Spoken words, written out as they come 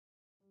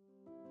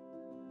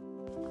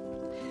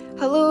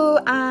Hello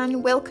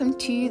and welcome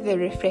to the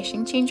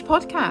Refreshing Change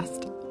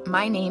podcast.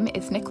 My name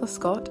is Nicola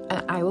Scott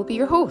and I will be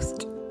your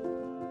host.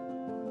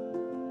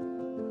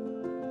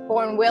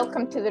 Warren,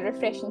 welcome to the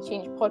Refreshing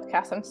Change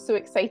podcast. I'm so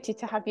excited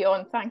to have you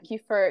on. Thank you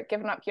for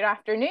giving up your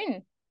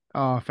afternoon.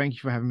 Oh, thank you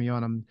for having me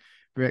on. I'm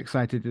very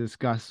excited to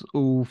discuss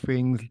all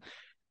things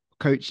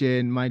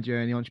coaching, my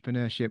journey,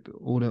 entrepreneurship,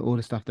 all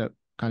the stuff that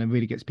kind of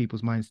really gets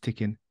people's minds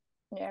ticking.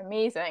 Yeah,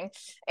 amazing.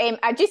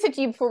 I just said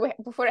to you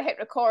before I hit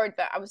record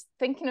that I was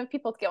thinking of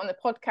people to get on the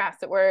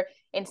podcast that were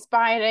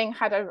inspiring,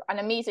 had an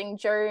amazing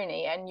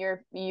journey, and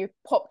you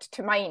popped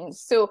to mind.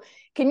 So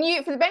can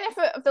you, for the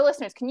benefit of the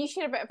listeners, can you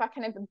share a bit of a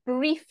kind of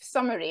brief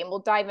summary, and we'll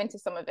dive into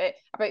some of it,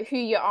 about who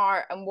you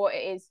are and what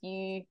it is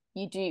you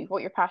do,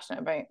 what you're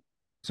passionate about?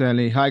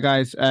 Certainly. Hi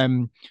guys. My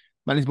name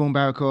is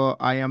Barikor.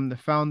 I am the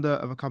founder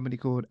of a company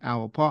called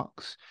Our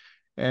Parks.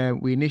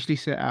 We initially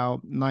set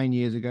out 9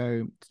 years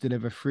ago to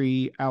deliver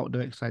free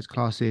outdoor exercise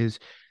classes,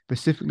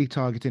 specifically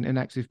targeting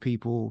inactive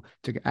people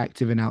to get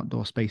active in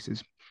outdoor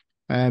spaces.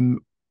 9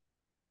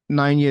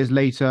 years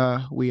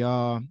later, we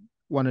are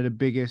one of the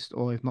biggest,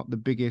 or if not the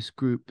biggest,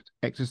 group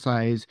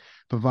exercise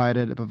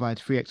provider that provides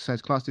free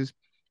exercise classes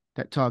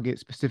that target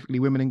specifically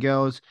women and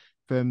girls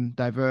from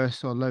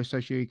diverse or low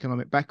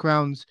socioeconomic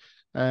backgrounds,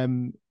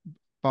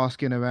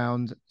 basking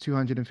around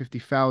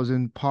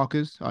 250,000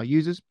 parkers, our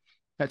users,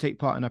 that take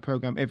part in our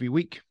program every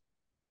week.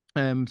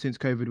 Since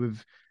COVID,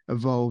 we've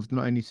evolved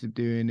not only to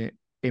doing it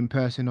in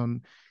person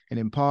and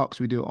in parks,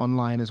 we do it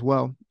online as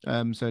well.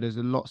 So there's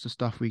lots of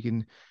stuff we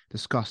can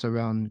discuss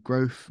around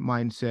growth,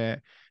 mindset,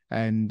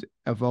 and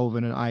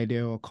evolving an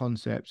idea or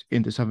concept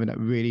into something that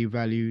really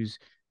values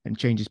and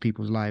changes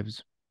people's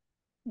lives.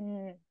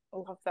 I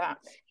love that.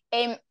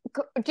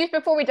 Just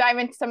before we dive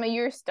into some of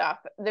your stuff,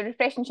 the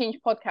Refreshing Change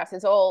podcast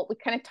is all, we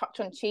kind of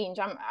touch on change.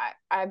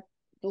 I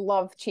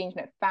love change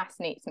and it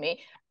fascinates me.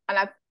 And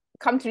I've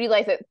come to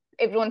realize that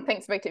everyone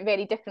thinks about it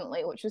very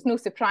differently, which was no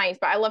surprise,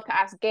 but I love to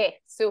ask guests.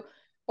 So,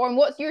 Warren,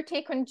 what's your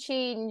take on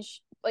change,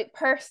 like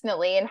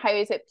personally, and how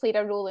has it played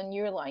a role in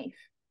your life?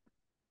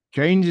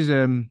 Change is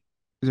a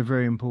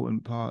very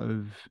important part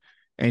of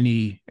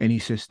any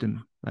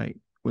system. Like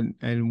when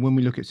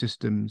we look at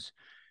systems,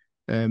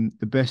 the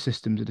best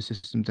systems are the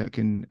systems that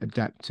can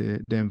adapt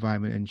to the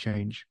environment and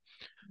change.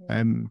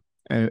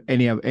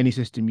 Any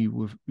system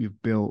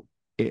you've built,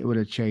 it would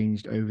have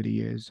changed over the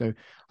years. So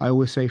I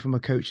always say, from a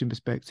coaching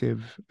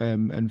perspective,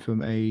 and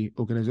from a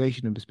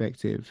organizational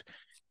perspective,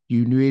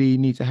 you really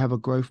need to have a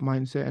growth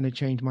mindset and a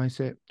change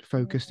mindset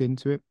focused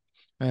into it.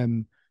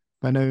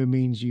 By no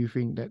means you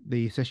think that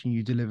the session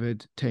you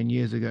delivered 10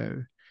 years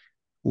ago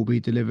will be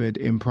delivered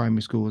in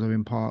primary schools or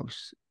in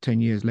parks 10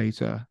 years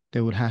later.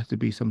 There would have to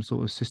be some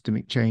sort of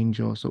systemic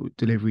change or sort of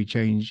delivery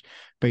change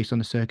based on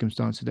the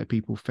circumstances that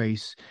people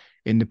face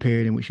in the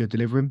period in which you're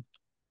delivering.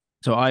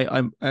 So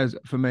I'm as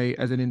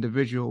an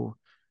individual,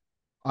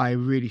 I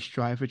really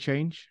strive for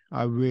change.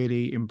 I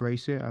really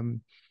embrace it.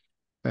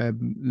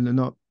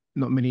 Not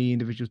many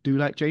individuals do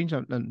like change,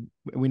 and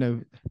we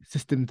know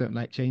systems don't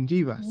like change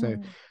either. So,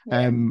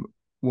 when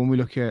we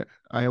look at,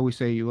 I always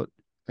say you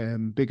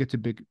got bigger to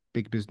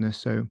big business.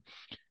 So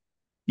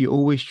you're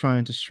always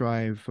trying to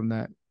strive from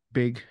that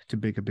big to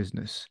bigger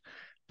business.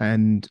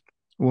 And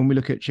when we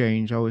look at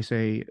change, I always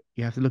say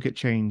you have to look at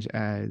change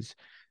as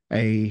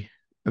a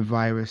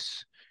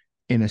virus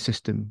in a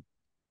system.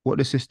 What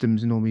the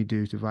systems normally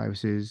do to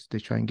viruses, they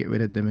try and get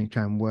rid of them and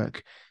try and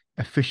work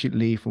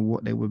efficiently for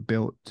what they were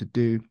built to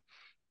do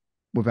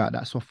without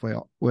that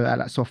software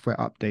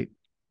update.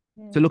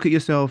 So look at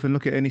yourself and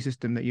look at any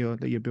system that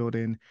you're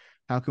building.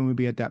 How can we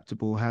be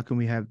adaptable? How can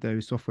we have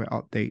those software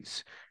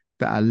updates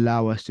that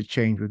allow us to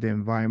change with the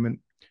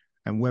environment?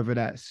 And whether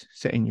that's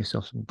setting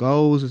yourself some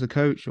goals as a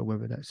coach, or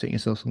whether that's setting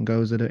yourself some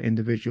goals as an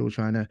individual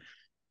trying to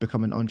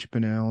become an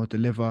entrepreneur or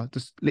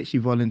just literally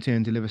volunteer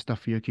and deliver stuff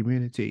for your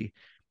community,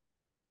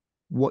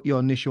 what your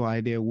initial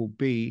idea will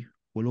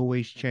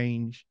always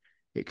change.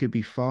 It could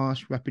be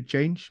fast, rapid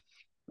change,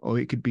 or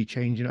it could be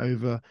changing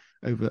over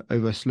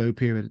a slow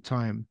period of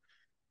time.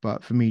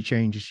 But for me,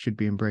 change should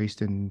be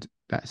embraced, and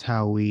that's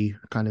how we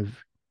kind of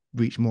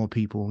reach more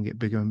people and get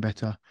bigger and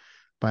better,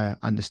 by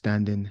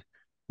understanding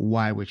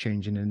why we're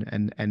changing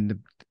and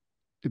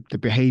the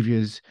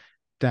behaviors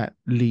that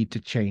lead to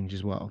change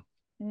as well.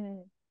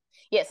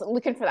 Yes,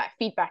 looking for that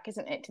feedback,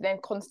 isn't it? To then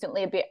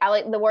constantly be, I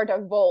like the word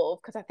evolve,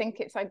 because I think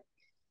it's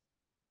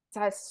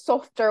a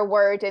softer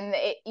word, in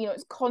that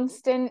it's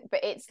constant,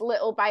 but it's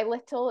little by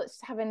little. It's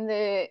taking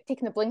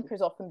the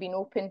blinkers off and being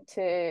open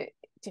to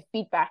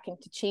feedback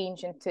and to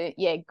change and to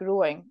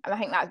growing. And I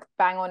think that's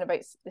bang on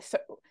about this,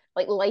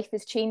 like, life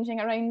is changing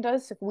around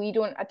us. If we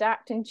don't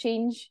adapt and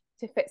change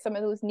to fit some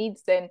of those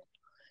needs, then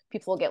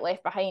people will get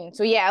left behind.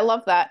 So I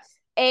love that.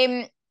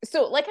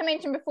 So like I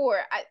mentioned before,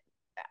 I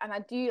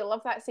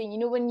love that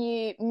saying, when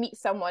you meet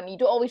someone, you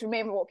don't always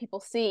remember what people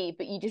say,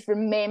 but you just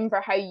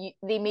remember how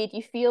they made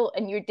you feel.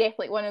 And you're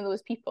definitely one of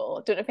those people.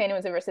 I don't know if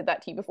anyone's ever said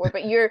that to you before,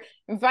 but your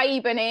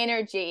vibe and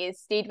energy has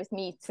stayed with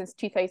me since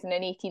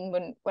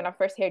 2018 when I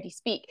first heard you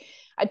speak.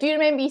 I do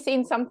remember you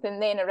saying something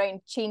then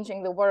around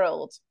changing the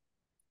world.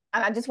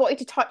 And I just wanted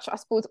to touch, I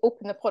suppose,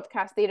 open the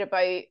podcast there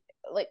about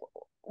like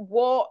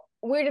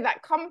where did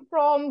that come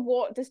from?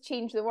 What does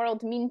change the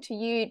world mean to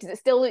you? Does it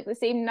still look the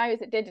same now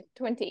as it did in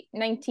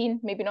 2019?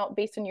 Maybe not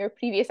based on your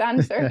previous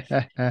answer.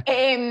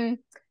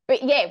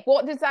 But yeah,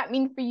 what does that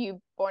mean for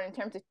you, Born, in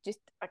terms of just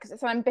because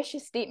it's an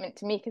ambitious statement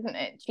to make, isn't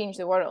it? Change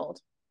the world.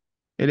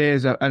 It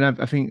is, and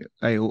I think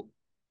like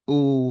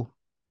all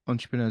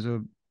entrepreneurs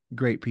are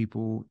great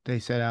people. They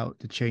set out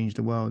to change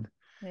the world,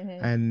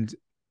 Mm-hmm. and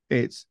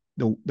it's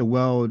the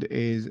world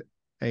is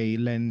a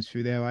lens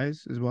through their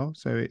eyes as well.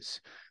 So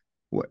it's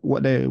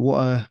what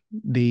are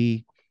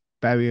the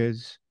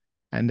barriers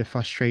and the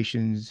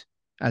frustrations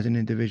as an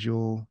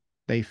individual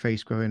they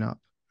face growing up.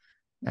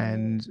 Mm-hmm.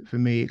 And for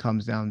me, it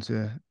comes down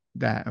to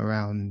that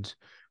around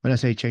when I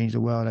say change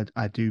the world,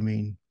 I do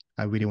mean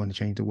I really want to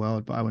change the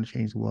world, but I want to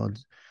change the world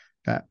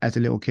that as a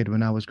little kid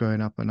when I was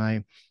growing up and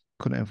I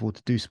couldn't afford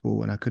to do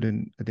sport and I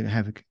didn't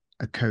have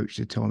a coach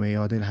to tell me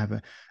or I didn't have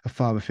a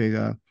father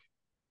figure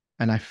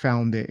and I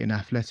found it in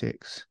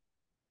athletics,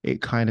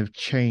 it kind of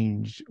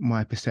changed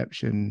my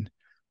perception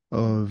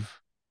of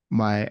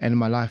my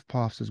life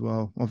paths as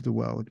well of the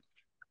world,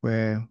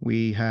 where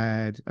we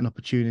had an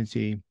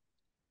opportunity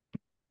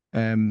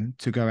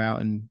to go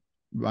out and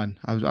run.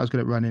 I was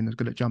good at running, I was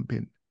good at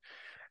jumping,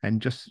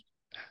 and just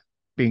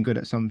being good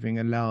at something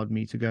allowed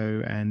me to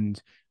go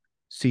and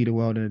see the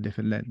world in a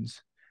different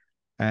lens.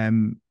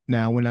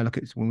 Now when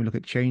we look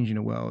at changing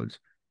the world,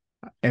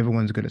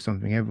 everyone's good at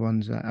something.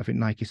 I think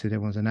Nike said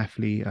everyone's an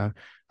athlete.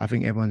 I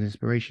think everyone's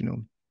inspirational,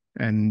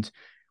 and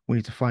we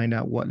need to find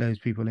out what those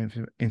people are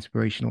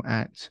inspirational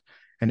at.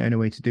 And the only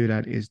way to do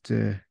that is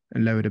to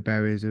lower the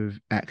barriers of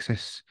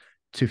access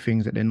to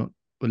things that they're not,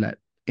 or that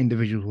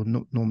individuals would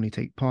not normally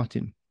take part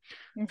in.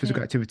 Physical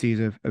Mm-hmm. activity is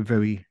a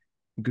very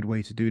good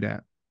way to do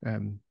that.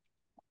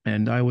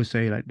 And I always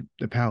say like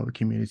the power of the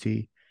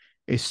community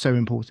is so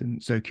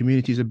important. So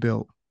communities are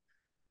built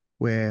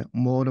where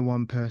more than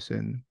one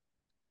person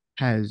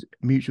has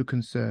mutual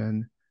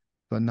concern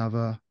for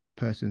another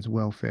person's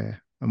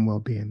welfare and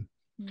well-being.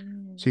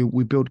 Mm. So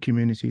we build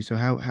community. So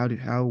how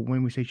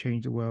when we say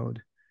change the world,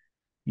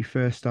 you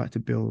first start to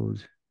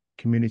build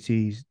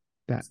communities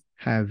that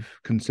have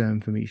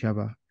concern from each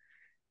other.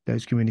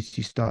 Those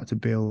communities start to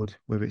build,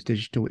 whether it's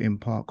digital in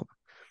park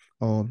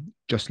or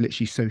just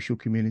literally social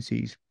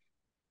communities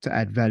to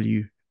add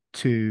value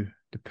to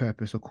the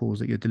purpose or cause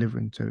that you're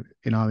delivering. So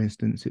in our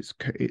instance,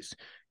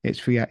 it's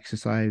free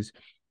exercise.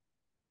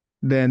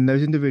 Then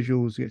those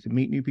individuals get to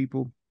meet new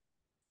people.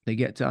 They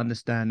get to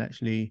understand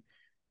actually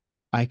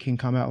I can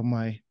come out of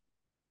my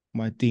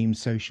deemed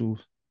social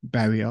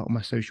barrier or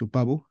my social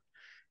bubble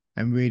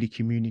and really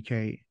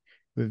communicate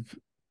with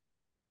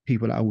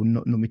people that I would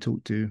not normally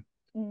talk to.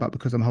 But Mm.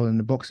 because I'm holding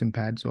the boxing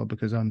pads or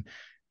because I'm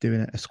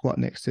doing a squat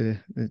next to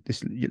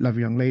this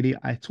lovely young lady,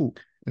 I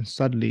talk and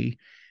suddenly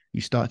you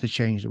start to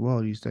change the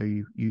world. You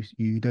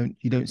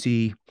don't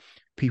see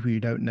people you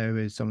don't know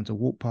as someone to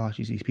walk past.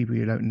 You see people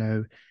you don't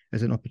know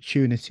as an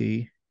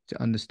opportunity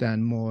to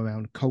understand more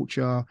around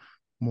culture,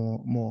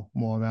 more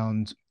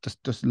around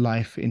just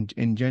life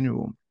in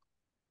general.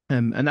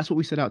 And that's what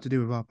we set out to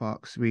do with our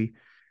parks. We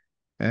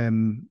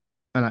um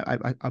and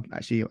I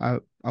actually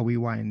I'll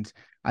rewind.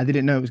 I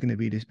didn't know it was going to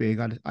be this big.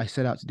 I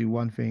set out to do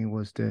one thing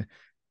was to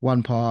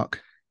one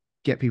park,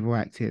 get people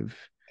active,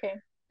 Okay.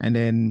 and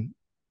then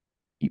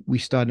we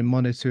started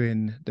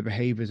monitoring the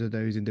behaviors of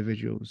those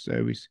individuals.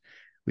 So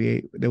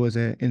we there was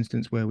an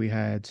instance where we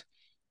had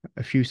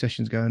a few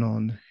sessions going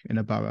on in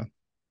a borough,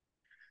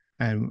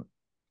 and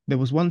there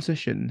was one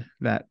session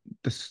that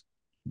this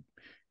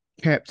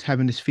kept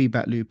having this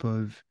feedback loop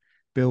of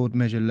build,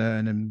 measure,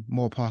 learn, and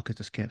more parkers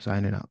just kept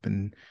signing up,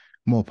 and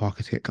more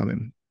parkers kept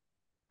coming.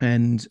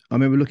 And I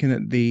remember looking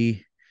at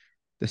the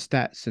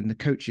stats and the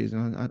coaches,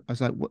 and I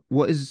was like,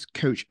 what is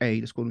Coach A,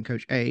 let's call him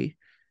Coach A,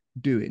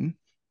 doing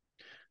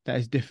that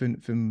is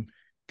different from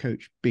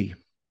Coach B?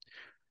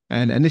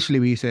 And initially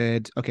we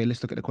said, okay,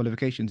 let's look at the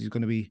qualifications. He's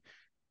going to be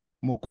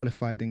more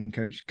qualified than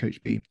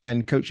Coach B.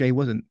 And Coach A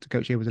wasn't.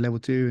 Coach A was a level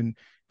 2 and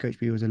Coach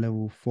B was a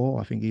level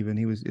 4, I think even.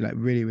 He was like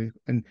really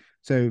and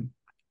so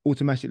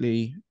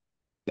automatically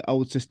the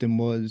old system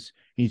was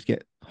you need to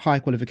get high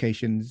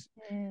qualifications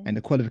Mm. and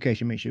the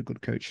qualification makes you a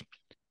good coach.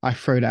 I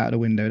throw that out the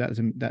window. That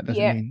doesn't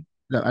Yeah. mean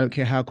that I don't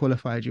care how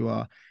qualified you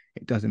are,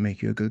 it doesn't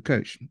make you a good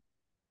coach.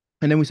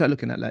 And then we start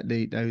looking at like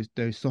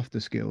those softer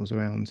skills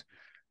around,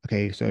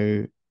 okay,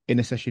 so in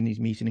a session he's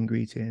meeting and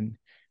greeting,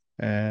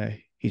 uh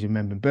he's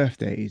remembering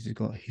birthdays,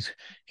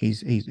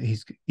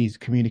 he's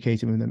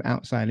communicating with them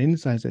outside and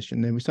inside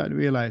session. Then we started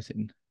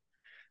realizing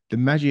the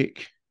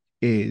magic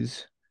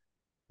is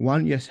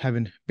one, yes,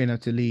 having been able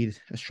to lead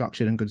a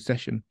structured and good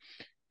session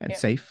and Yeah.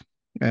 safe.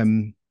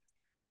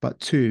 But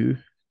two,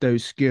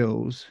 those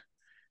skills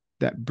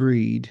that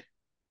breed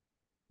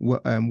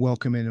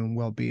welcoming and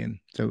well-being.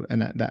 So,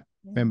 and that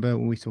Mm. remember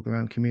when we talk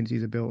around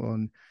communities are built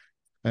on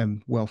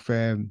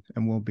welfare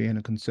and well-being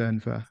and concern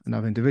for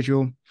another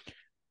individual.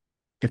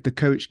 If the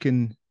coach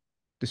can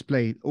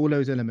display all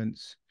those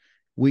elements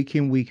week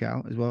in, week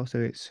out as well, so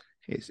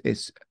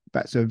it's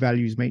back to a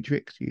values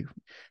matrix.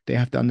 They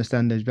have to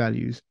understand those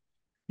values.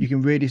 You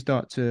can really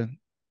start to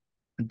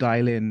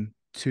dial in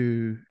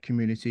to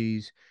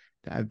communities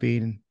that have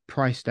been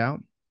priced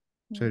out,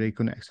 so Mm. they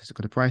couldn't access it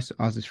because the price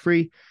ours is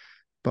free,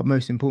 but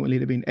most importantly,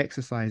 they've been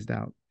exercised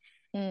out.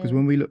 Because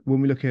Mm.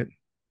 when we look at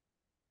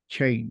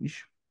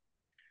change,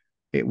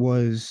 it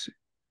was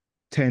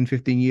 10,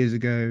 15 years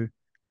ago.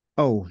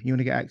 Oh, you want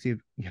to get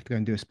active, you have to go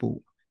and do a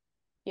sport.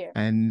 Yeah.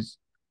 And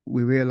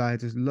we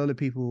realize there's a lot of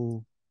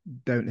people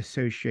don't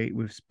associate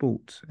with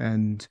sport,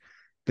 and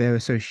their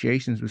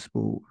associations with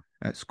sport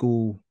at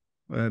school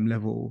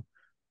level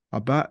are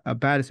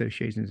bad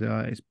associations.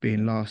 It's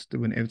being lost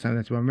when every time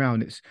they run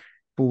around, it's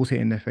balls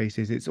hitting their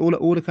faces. It's all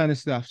the kind of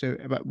stuff. So,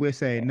 but we're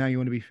saying Yeah. now you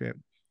want to be fit,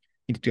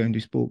 you need to go and do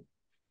sport.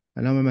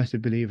 And I'm a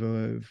massive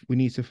believer of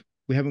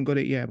we haven't got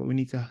it yet, but we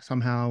need to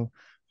somehow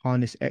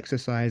harness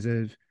exercise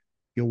of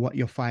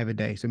your 5 a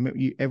day. So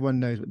everyone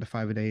knows what the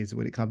 5 a day is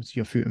when it comes to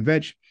your fruit and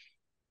veg,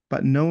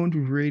 but no one's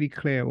really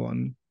clear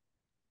on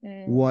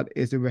Mm. what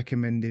is the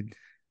recommended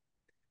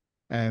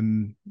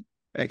um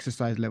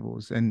exercise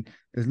levels. And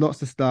there's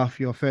lots of stuff.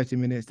 Your 30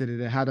 minutes,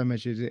 how do I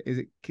measure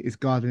it? Is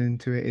gardening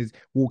to it, is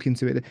walking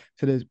to it.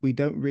 So we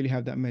don't really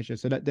have that measure.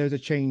 So that there's a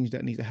change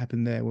that needs to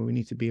happen there where we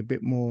need to be a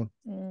bit more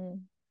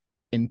Mm.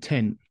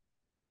 intent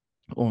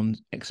on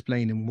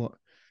explaining what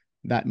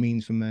that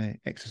means from a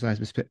exercise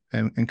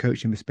and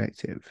coaching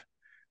perspective.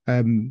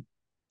 Um,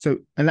 so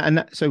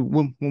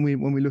when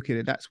we look at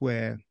it, that's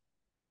where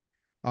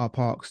our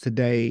parks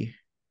today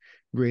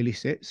really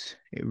sits.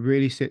 It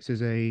really sits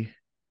as an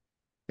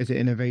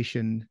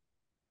innovation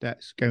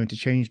that's going to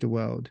change the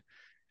world.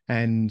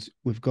 And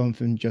we've gone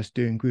from just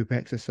doing group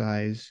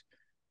exercise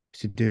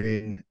to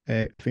doing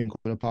a thing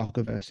called a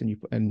Parkerverse,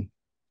 and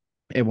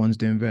everyone's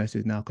doing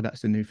verses now because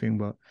that's the new thing.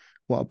 But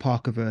what a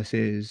Parkerverse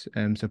is,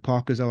 so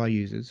Parkers are our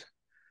users.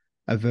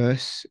 A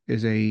verse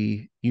is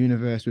a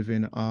universe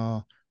within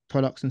our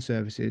products and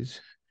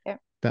services Yeah.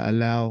 that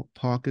allow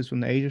Parkers from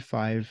the age of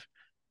 5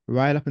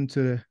 right up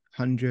until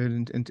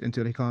 100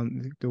 until they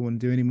don't want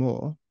to do any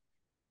more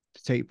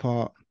to take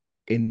part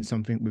in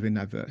something within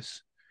that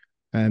verse.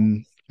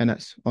 And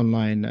that's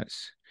online,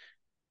 that's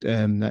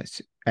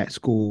at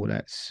school,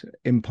 that's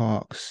in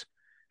parks.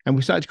 And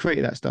we started to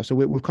create that stuff. So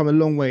we've come a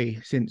long way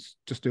since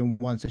just doing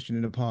one session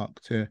in the park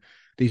to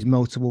these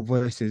multiple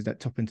voices that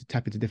tap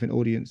into different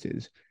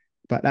audiences.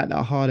 But at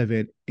the heart of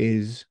it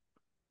is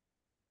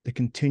the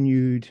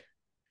continued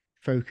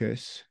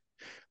focus.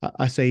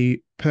 I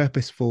say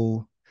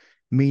purposeful,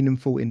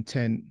 meaningful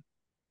intent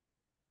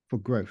for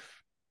growth.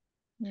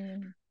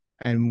 Mm.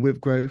 And with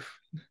growth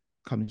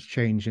comes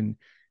change. And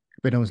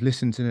when I was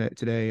listening to it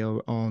today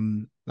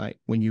on like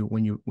when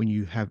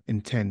you have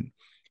intent,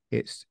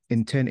 it's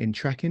intent in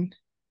tracking,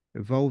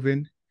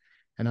 evolving,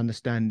 and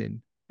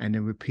understanding, and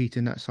then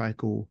repeating that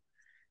cycle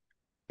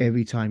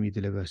every time you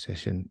deliver a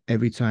session,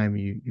 every time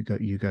you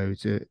go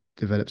to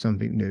develop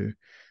something new.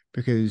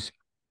 Because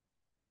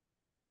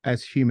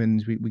as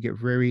humans, we get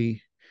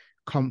very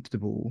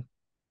comfortable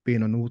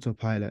being on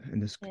autopilot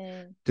and just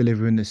Mm.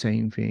 delivering the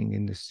same thing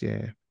and just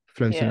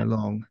floating Yeah.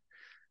 along.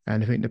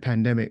 And I think the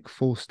pandemic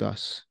forced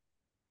us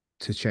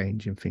to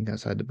change and think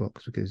outside the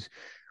box, because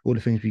all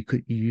the things you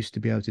used to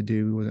be able to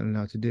do, we wasn't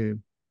allowed to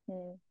do.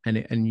 Mm.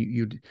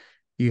 And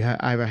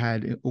either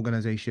had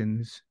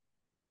organizations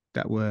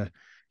that were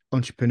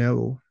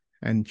entrepreneurial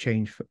and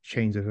change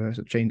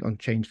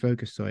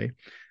focus, sorry,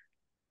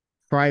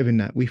 thrive in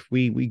that.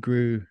 We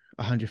grew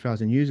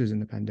 100,000 users in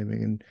the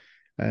pandemic,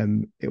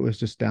 and it was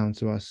just down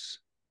to us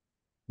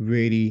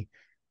really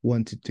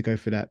wanted to go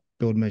for that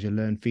build, measure,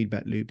 learn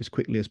feedback loop as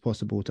quickly as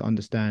possible to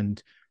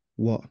understand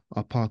what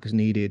our parkers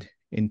needed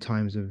in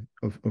times of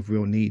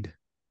real need.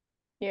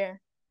 Yeah.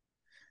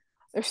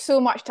 There's so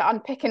much to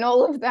unpick in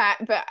all of that,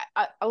 but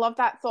I love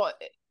that thought.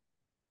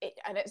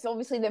 And it's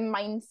obviously the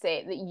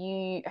mindset that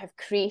you have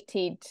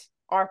created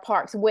our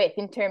parks with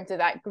in terms of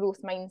that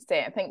growth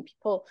mindset. I think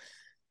people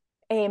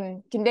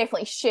can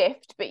definitely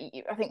shift, but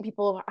I think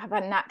people have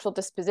a natural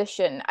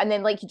disposition. And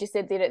then, like you just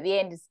said there at the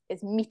end,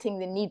 is meeting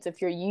the needs of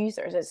your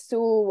users. It's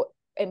so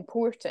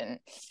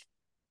important.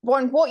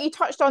 What you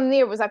touched on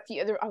there was I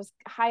was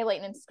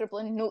highlighting and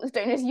scribbling notes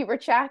down as you were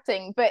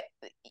chatting, but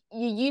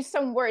you used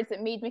some words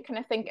that made me kind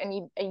of think, and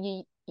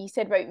you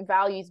said about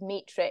values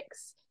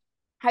matrix.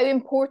 How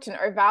important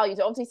are values?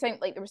 It obviously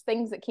sounded like there was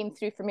things that came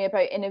through for me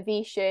about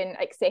innovation,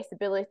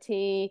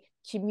 accessibility,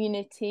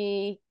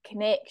 community,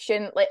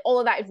 connection. Like all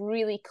of that is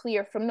really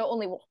clear from not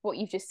only what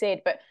you've just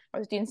said, but I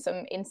was doing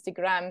some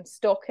Instagram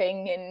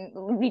stalking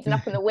and reading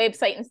up on the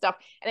website and stuff,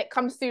 and it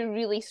comes through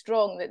really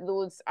strong that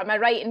those. Am I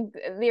right? And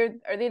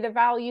are they the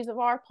values of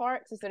our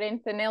parks? Is there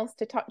anything else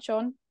to touch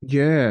on?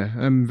 Yeah,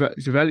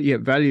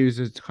 values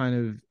is to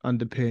kind of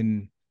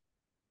underpin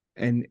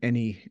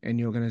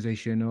any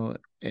organization or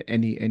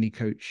any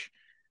coach,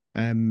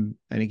 and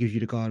it gives you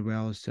the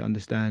guardrails to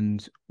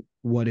understand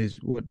what is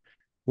what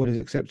what is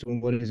acceptable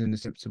and what isn't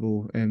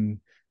acceptable,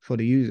 for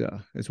the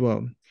user as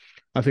well.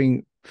 I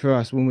think for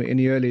us, when we're in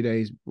the early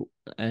days,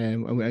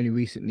 and we only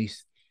recently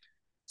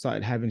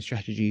started having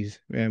strategies,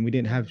 and we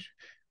didn't have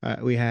Mm.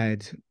 we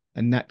had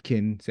a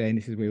napkin saying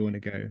this is where we want to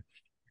go,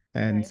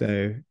 and Nice.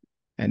 so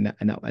and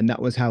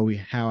that was how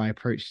I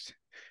approached.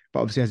 But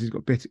obviously, as it's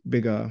got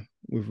bigger,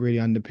 we've really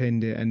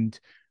underpinned it. And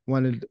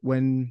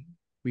when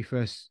we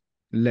first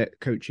let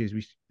coaches,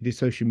 we did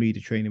social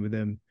media training with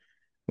them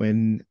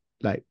when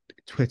like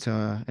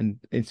Twitter and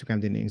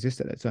Instagram didn't exist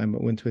at that time,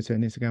 but when Twitter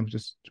and Instagram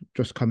was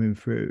just coming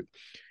through.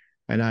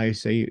 And I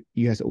say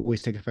you guys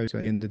always take a photo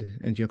at the end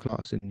of your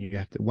class, and you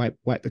have to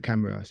wipe the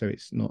camera so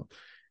it's not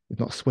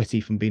sweaty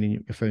from being in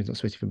your phone's not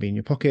sweaty from being in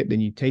your pocket. Then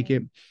you take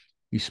it,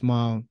 you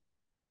smile,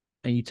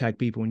 and you tag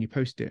people when you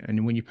post it.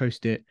 And when you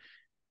post it,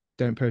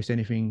 don't post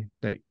anything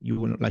that you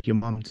wouldn't like your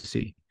mom to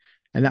see.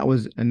 And that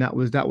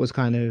was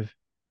kind of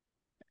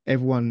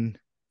everyone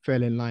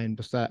fell in line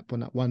but sat up on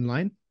that one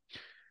line.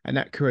 And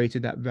that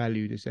created that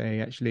value to say,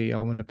 actually, I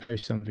want to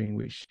post something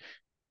which,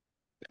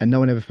 and no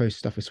one ever posts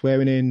stuff with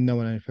swearing in, no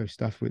one ever posts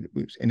stuff with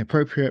which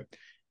inappropriate.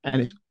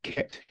 And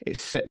it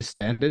set the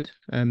standard.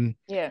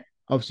 Yeah.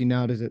 Obviously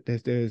now there's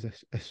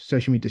a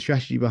social media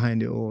strategy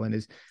behind it all, and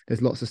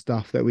there's lots of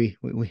stuff that we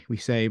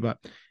say, but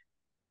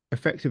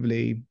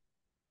effectively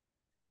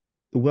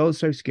the world's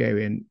so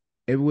scary, and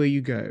everywhere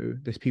you go,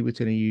 there's people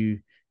telling you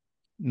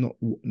not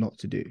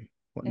to do,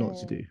 what not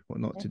to do, Mm. what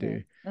not to Mm-hmm.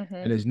 do, and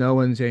Mm-hmm. there's no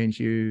one saying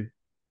to you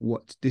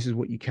what this is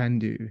what you can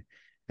do,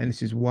 and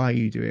this is why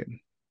you do it.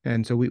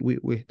 And so we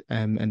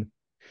and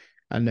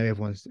I know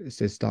everyone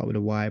says start with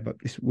a why, but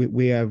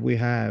we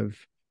have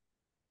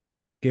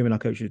given our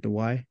coaches the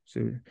why.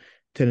 So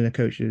telling the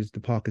coaches the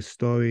Parker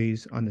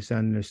stories,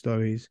 understanding their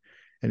stories,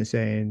 and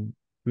saying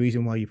the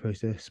reason why you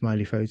post a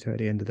smiley photo at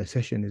the end of the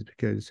session is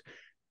because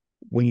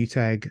when you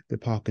tag the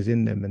Parkers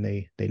in them and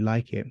they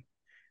like it,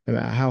 no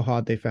matter how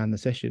hard they found the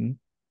session,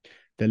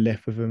 they're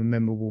left with a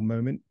memorable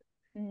moment,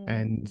 Mm.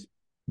 and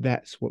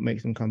that's what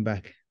makes them come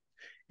back.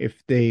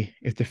 If the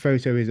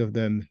photo is of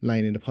them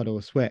lying in a puddle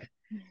of sweat,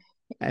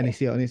 and they Yeah.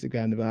 see it on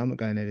Instagram, they're like, I'm not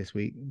going there this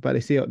week. But they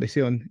see it on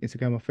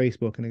Instagram or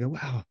Facebook, and they go,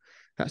 wow,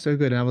 that's so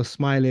good. And I was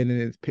smiling, and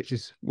it's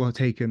pictures well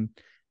taken,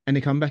 and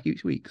they come back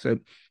each week. So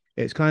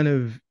it's kind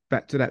of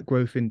back to that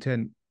growth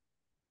intent.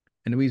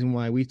 And the reason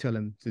why we tell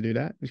them to do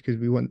that is because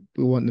we want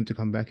them to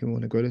come back and we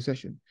want to grow the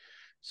session.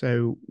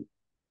 So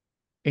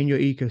in your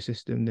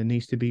ecosystem, there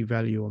needs to be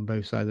value on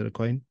both sides of the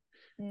coin.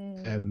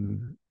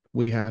 Mm.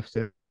 We have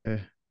to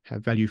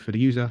have value for the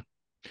user,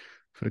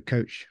 for the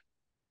coach,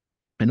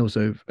 and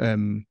also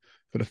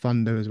for the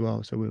funder as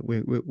well. So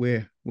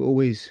we're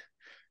always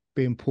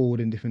being pulled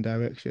in different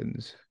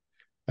directions.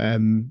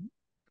 Um,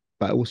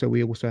 but also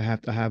we also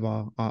have to have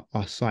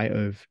our sight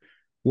of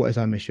what is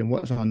our mission,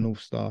 what is our North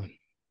Star,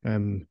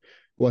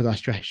 what is our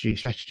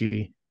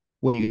strategy,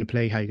 what are you going to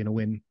play, how you're going to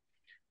win.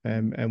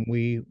 Mm. And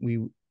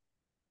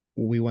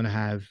we want to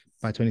have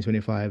by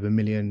 2025 a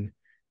million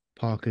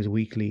Parkers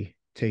weekly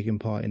taking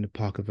part in the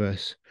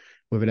Parkerverse,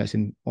 whether that's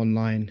in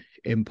online,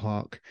 in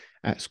park,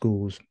 at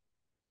schools.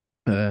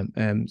 So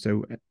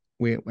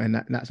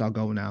that's our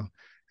goal now.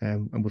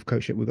 And with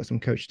coach, we've got some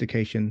coach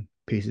education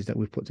pieces that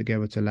we've put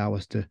together to allow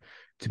us to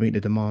meet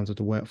the demands of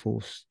the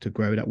workforce, to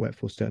grow that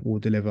workforce that will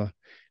deliver,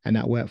 and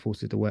that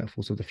workforce is the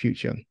workforce of the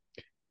future.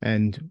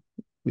 And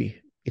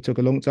it took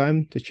a long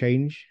time to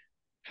change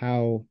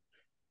how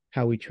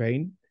we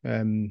train.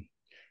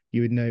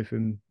 You would know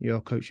from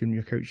your coaching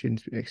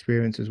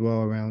experience as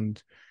well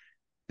around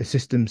the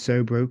system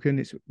so broken.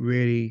 It's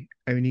really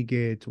only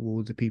geared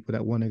towards the people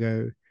that want to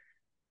go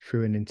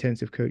through an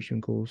intensive coaching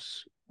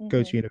course,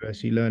 go to Mm-hmm.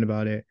 university, learn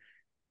about it,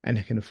 and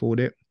they can afford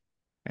it.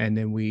 And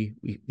then we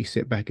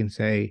sit back and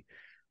say,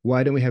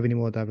 why don't we have any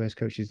more diverse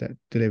coaches that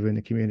deliver in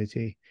the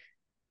community?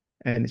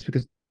 And it's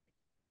because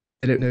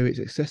they don't know it's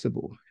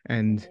accessible,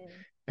 Mm-hmm.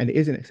 and it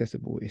isn't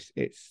accessible.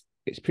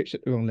 It's pitched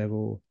at the wrong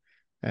level.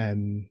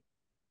 Um,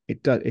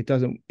 it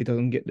doesn't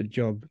get the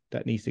job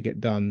that needs to get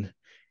done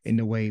in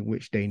the way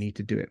which they need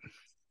to do it.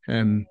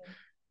 Um,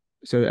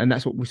 Mm-hmm. and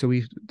that's what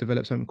we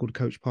developed something called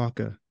Coach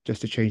Parker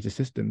just to change the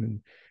system.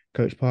 And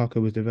Coach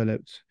Parker was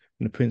developed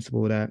on the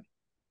principle that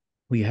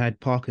we had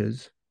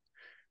Parkers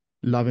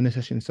loving the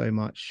session so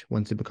much,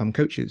 wanted to become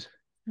coaches.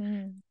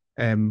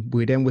 Mm.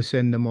 We then would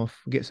send them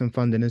off, get some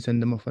funding and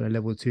send them off on a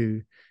level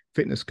 2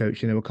 fitness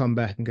coach, and they will come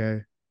back and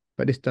go,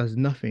 but this does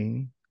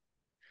nothing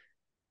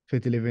for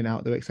delivering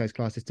outdoor exercise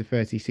classes to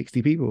 30,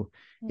 60 people.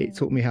 It Mm.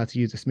 taught me how to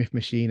use the Smith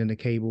machine and the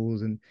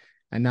cables, and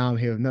now I'm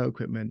here with no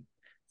equipment.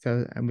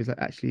 So, and was like,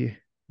 actually,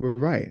 we're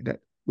right that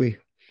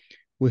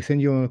we'll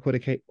send you on a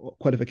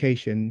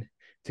qualification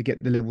to get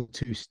the level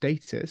 2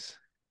 status,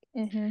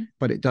 Mm-hmm.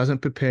 but it doesn't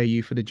prepare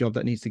you for the job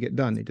that needs to get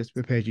done. It just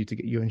prepares you to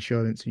get your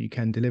insurance so you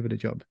can deliver the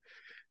job.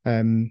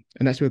 And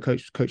that's where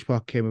Coach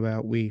Park came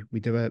about. We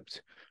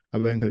developed our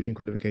own coaching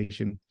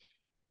qualification,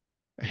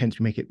 hence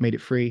we made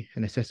it free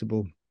and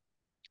accessible.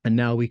 And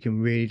now we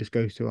can really just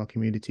go to our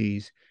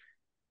communities,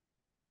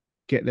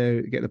 get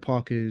the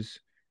Parkers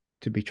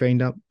to be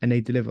trained up, and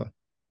they deliver.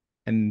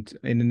 And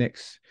in the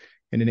next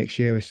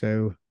year or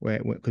so, where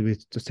because we're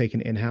just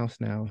taking it in house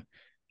now,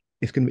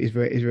 it's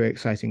very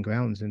exciting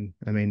grounds. And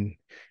I mean,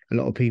 a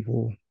lot of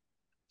people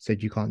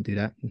said you can't do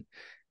that,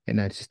 and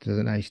that just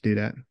doesn't actually do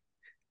that.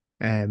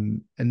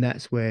 And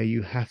that's where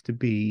you have to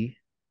be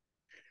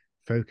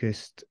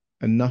focused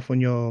enough on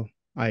your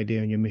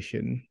idea and your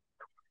mission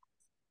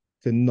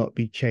to not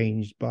be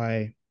changed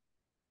by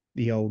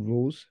the old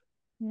rules.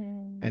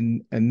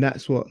 Mm. And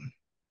that's what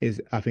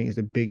is, I think, is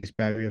the biggest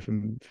barrier for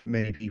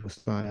many people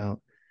starting out.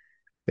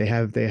 They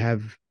have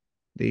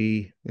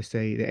the, let's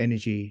say, the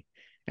energy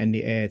and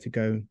the air to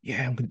go,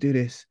 yeah, I'm gonna do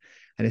this.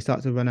 And they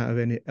start to run out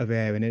of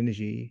air and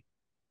energy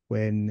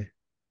when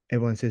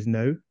everyone says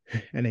no,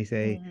 and they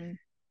say,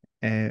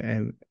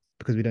 Mm.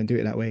 because we don't do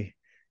it that way.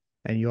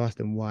 And you ask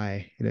them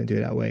why you don't do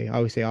it that way. I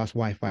always say ask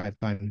why 5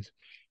 times,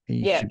 and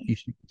Yeah, you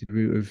should get to the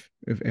root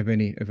of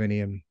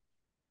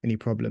any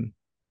problem.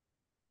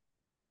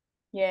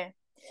 yeah.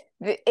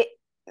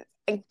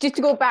 Just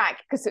to go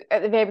back, because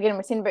at the very beginning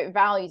we're saying about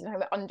values and how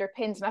it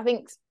underpins, and I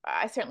think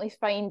I certainly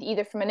find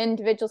either from an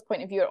individual's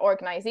point of view or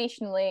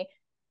organizationally,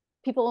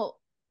 people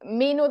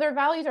may know their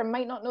values or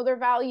might not know their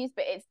values,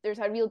 but there's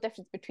a real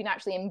difference between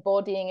actually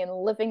embodying and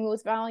living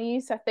those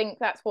values. So I think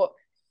that's what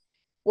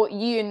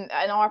you and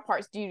our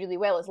parts do really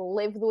well is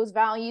live those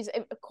values.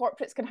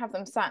 Corporates can have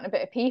them sat in a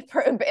bit of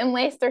paper, but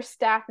unless their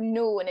staff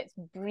know and it's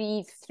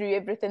breathed through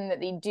everything that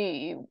they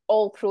do,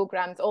 all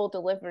programs, all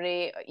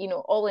delivery,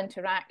 all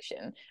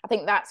interaction, I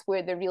think that's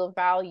where the real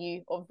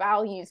value of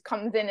values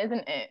comes in,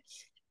 isn't it?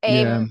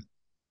 Yeah,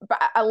 But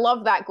I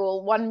love that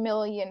goal, 1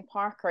 million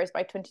parkers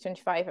by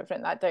 2025. I've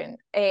written that down.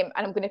 And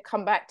I'm going to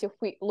come back to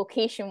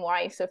location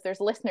wise. So if there's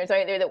listeners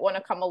out there that want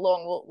to come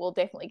along, we'll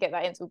definitely get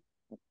that in. So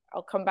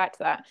I'll come back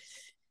to that.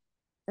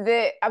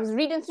 I was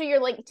reading through your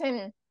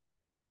LinkedIn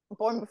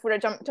born before I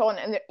jumped on,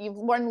 and you've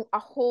won a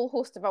whole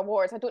host of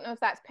awards. I don't know if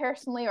that's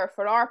personally or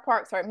for our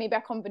parks or maybe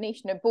a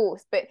combination of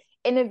both, but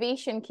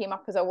innovation came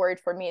up as a word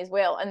for me as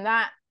well. And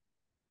that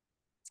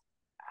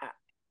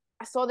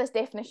I saw this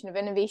definition of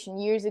innovation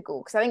years ago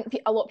because I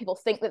think a lot of people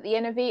think that they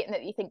innovate and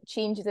that they think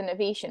change is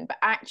innovation, but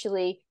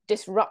actually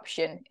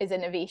disruption is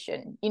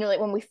innovation. Like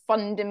when we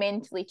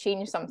fundamentally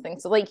change something.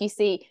 So, like you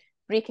say,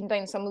 breaking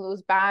down some of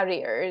those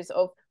barriers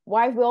of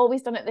why have we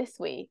always done it this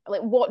way?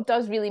 Like, what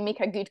does really make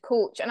a good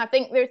coach? And I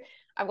think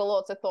I've got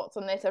lots of thoughts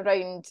on this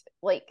around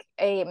like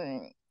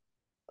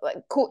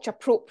coach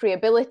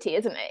appropriability,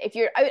 isn't it? If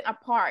you're out in a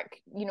park,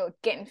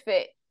 getting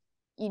fit,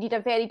 you need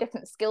a very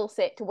different skill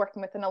set to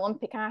working with an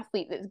Olympic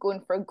athlete that's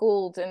going for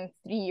gold in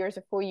 3 years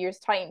or 4 years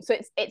time. So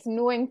it's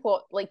knowing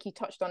what, like you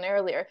touched on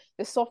earlier,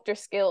 the softer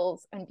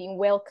skills and being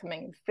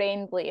welcoming,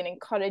 friendly, and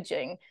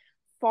encouraging,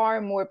 far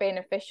more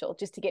beneficial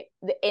just to get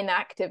the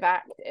inactive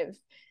active.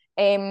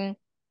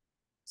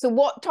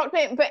 So talk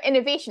about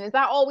innovation. Has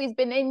that always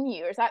been in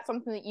you, or is that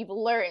something that you've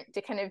learned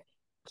to kind of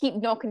keep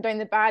knocking down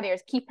the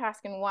barriers, keep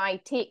asking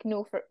why, take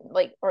no for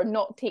or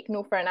not take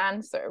no for an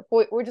answer?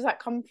 Where does that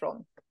come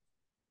from?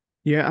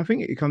 yeah. I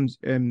think it comes,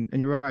 and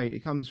you're right.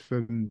 It comes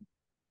from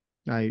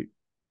like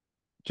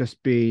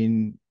just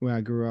being where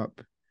I grew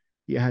up.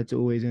 You had to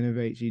always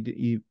innovate.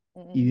 You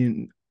Mm.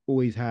 didn't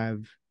always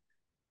have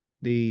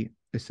the,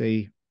 let's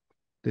say,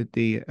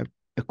 the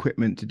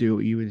equipment to do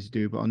what you wanted to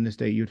do, but on this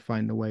day you'd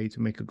find a way to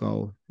make a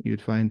goal.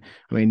 You'd find,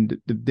 I mean,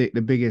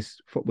 the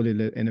biggest football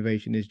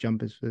innovation is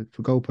jumpers for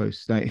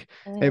goalposts. Like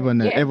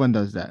Yeah. everyone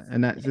does that,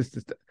 and that's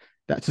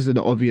just an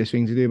obvious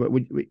thing to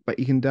do. But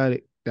you can dial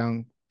it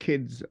down.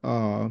 Kids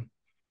are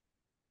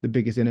the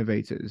biggest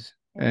innovators,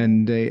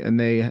 Mm. and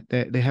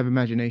they have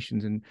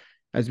imaginations, and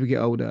as we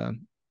get older,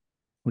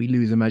 we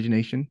lose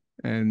imagination,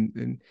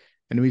 and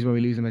the reason why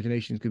we lose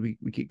imagination is because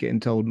we keep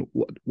getting told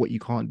what you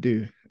can't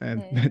do. At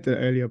Mm. the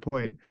earlier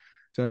point,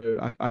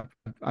 so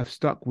I've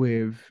stuck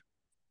with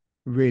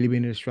really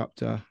being a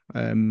disruptor.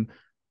 I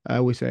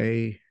always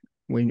say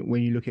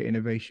when you look at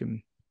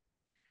innovation,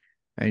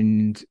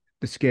 and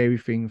the scary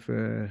thing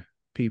for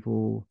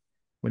people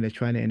when they're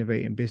trying to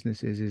innovate in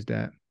businesses is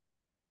that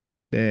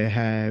they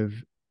have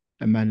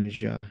a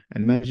manager,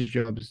 and the manager's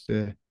job is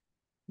to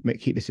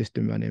keep the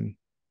system running.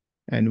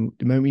 And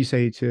the moment you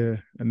say to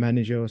a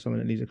manager or someone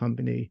that leads a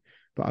company,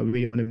 but I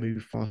really want to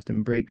move fast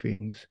and break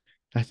things,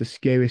 that's the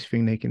scariest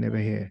thing they can ever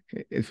Mm. hear.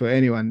 It's for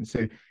anyone.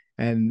 So,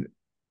 and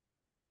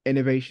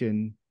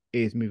innovation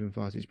is moving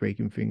fast, it's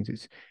breaking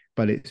things.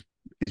 But it's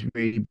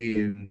really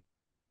being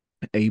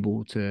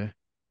able to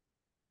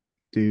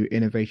do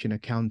innovation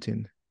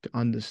accounting, to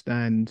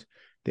understand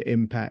the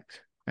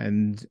impact.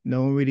 And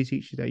no one really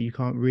teaches that. You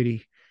can't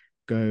really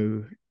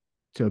go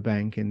to a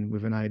bank and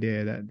with an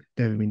idea that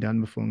never been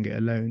done before and get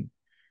a loan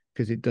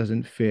because it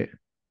doesn't fit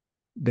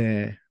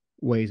their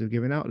ways of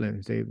giving out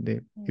loans. They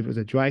if it was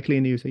Mm. a dry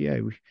cleaner, you say, yeah,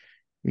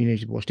 we need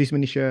to wash this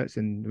many shirts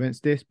and rents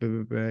this,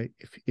 but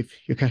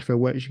if your cash flow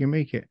works, you can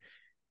make it.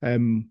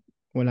 Um,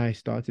 when I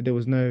started, there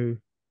was no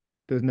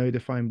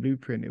defined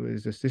blueprint. It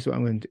was just this is what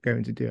I'm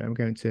going to do. I'm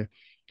going to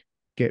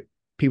get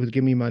people to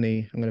give me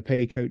money. I'm going to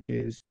pay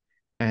coaches,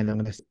 and I'm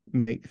going to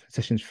make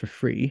sessions for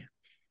free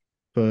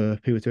for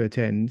people to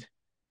attend,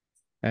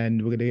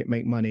 and we're going to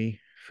make money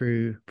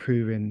through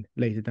proving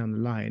later down the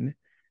line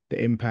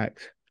the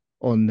impact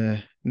on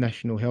the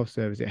national health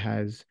service it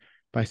has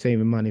by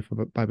saving money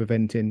by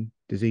preventing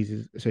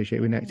diseases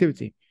associated with Mm.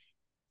 inactivity.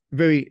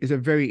 it's a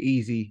very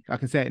easy. I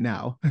can say it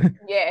now,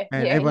 Yeah,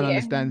 and yeah, everyone yeah.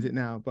 understands it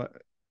now. But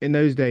in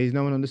those days,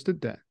 no one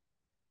understood that,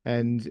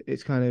 and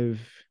it's kind of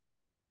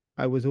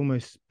I was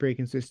almost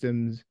breaking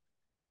systems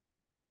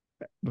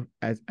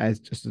as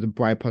just as a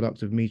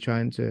byproduct of me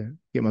trying to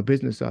get my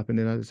business up, and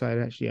then I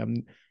decided actually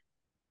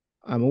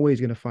I'm always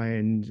going to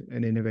find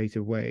an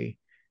innovative way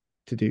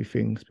to do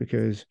things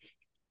because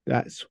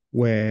that's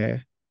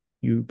where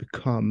you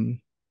become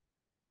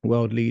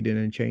world leading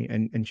and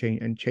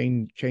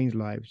change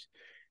lives.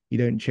 You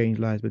don't change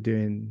lives by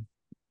doing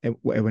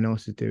what everyone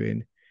else is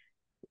doing.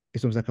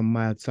 It's almost like a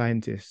mad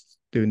scientist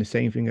doing the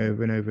same thing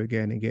over and over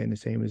again and getting the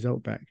same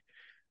result back.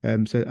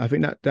 So I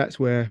think that that's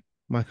where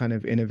my kind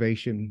of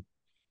innovation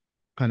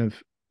kind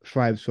of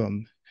thrives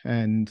from.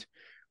 And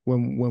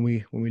when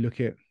we look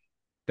at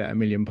that 1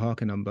 million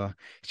Parker number,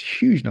 it's a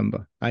huge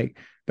number. Like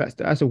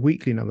that's a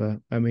weekly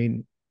number. I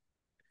mean,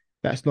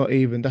 that's not a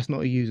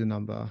user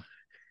number.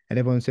 And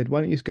everyone said, why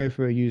don't you just go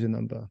for a user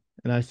number?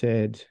 And I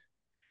said,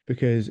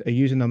 because a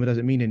user number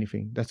doesn't mean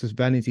anything. That's just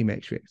vanity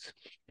metrics.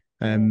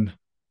 Um,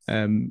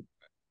 Mm. um,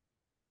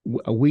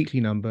 a weekly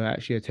number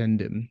actually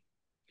attending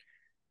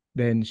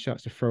then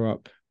starts to throw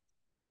up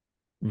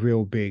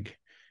real big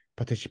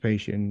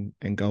participation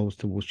and goals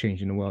towards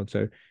changing the world.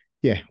 So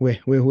yeah, we're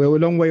a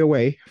long way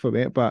away from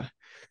it, but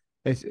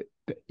it's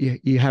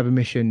you have a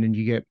mission and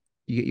you get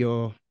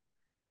your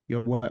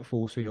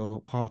workforce or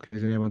your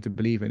partners and everyone to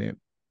believe in it.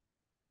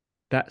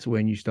 That's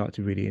when you start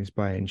to really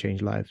inspire and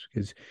change lives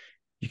because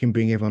you can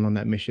bring everyone on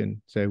that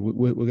mission. So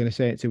we're going to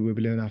say it till we're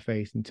blue in our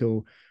face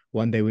until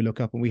one day we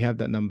look up and we have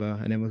that number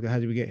and then we'll go, how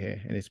did we get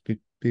here? And it's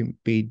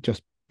be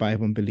just by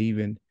everyone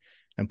believing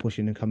and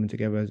pushing and coming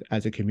together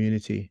as a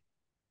community.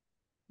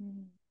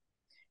 Mm.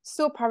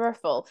 So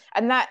powerful.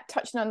 And that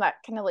touching on that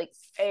kind of like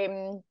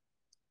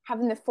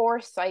having the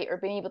foresight or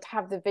being able to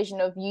have the vision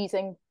of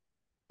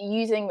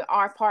using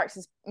our parks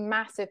as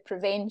massive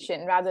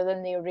prevention rather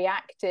than the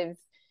reactive.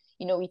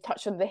 We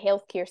touched on the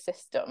healthcare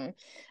system,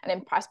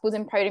 and I suppose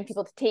empowering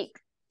people to take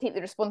the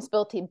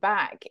responsibility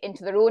back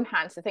into their own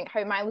hands to think,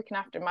 how am I looking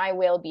after my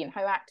well-being?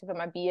 How active am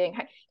I being?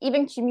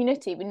 Even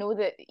community, we know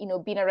that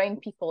being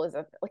around people is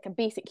like a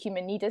basic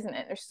human need, isn't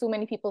it? There's so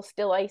many people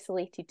still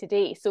isolated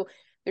today, so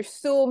there's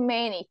so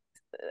many,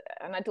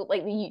 and I don't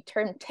like the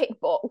term tick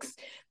box,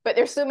 but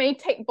there's so many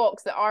tick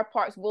box that our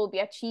parks will be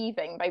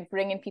achieving by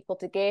bringing people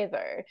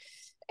together.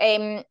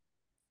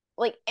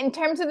 Like in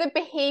terms of the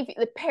behavior,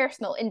 the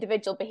personal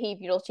individual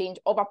behavioral change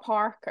of a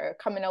parker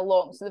coming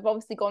along, so they've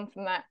obviously gone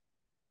from that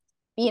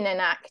being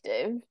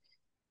inactive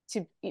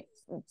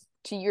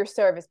to your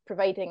service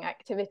providing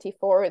activity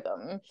for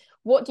them.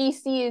 What do you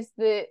see as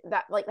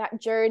that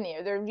journey?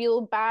 Are there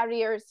real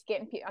barriers to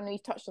getting people? I know you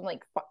touched on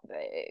like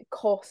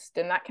cost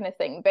and that kind of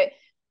thing, but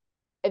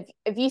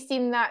have you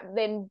seen that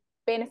then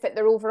benefit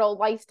their overall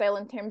lifestyle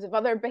in terms of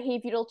other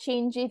behavioral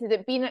changes? Has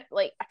it been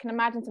like, I can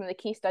imagine some of the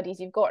case studies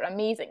you've got are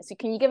amazing. So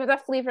can you give us a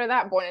flavour of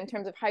that, Born, in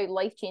terms of how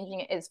life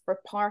changing it is for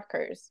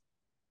Parkers?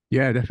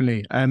 Yeah,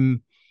 definitely.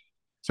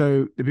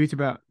 So the beauty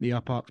about the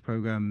Up Arts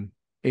program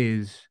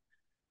is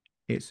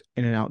it's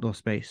in an outdoor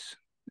space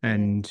Mm,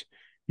 and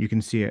you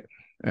can see it.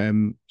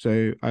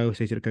 So I always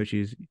say to the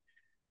coaches,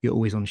 you're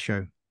always on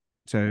show.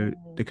 So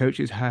the mm,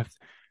 coaches have,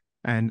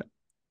 and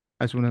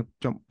I just want to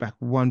jump back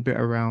one bit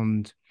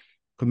around.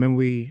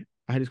 Remember,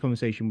 I had this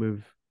conversation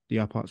with the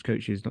Up Arts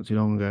coaches not too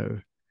long ago,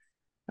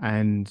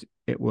 and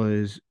it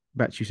was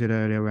back to you said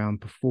earlier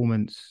around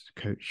performance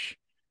coach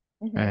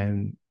mm-hmm.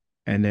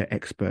 and they're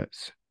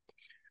experts.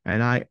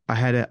 And I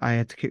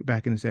had to kick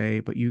back and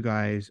say, but you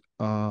guys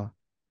are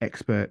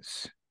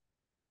experts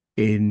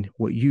in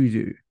what you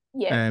do.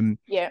 Yeah, Um,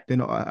 yeah, they're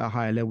not at a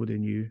higher level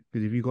than you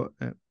because if you got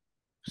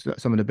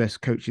some of the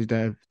best coaches that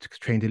have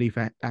trained elite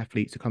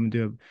athletes to come and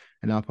do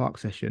an R Park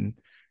session,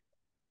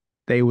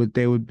 they would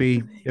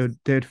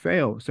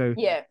fail. So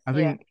yeah, I yeah.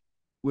 think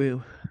we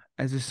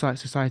as a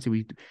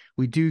society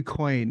we do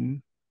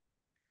coin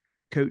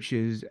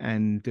coaches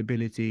and the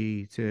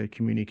ability to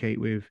communicate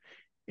with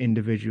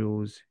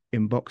individuals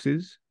in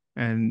boxes.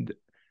 And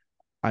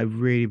I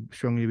really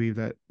strongly believe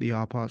that the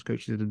R Parks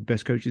coaches are the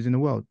best coaches in the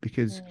world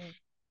because Mm,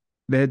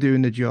 they're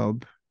doing the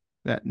job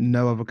that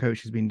no other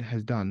coach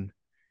has done.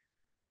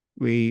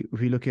 If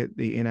we look at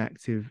the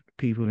inactive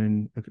people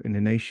in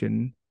the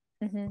nation,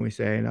 mm-hmm, we're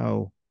saying,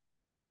 oh,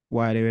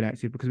 why are they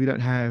inactive? Because we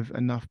don't have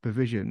enough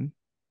provision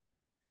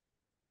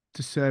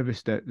to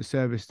service that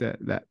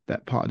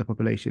part of the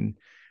population.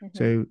 mm-hmm.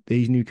 So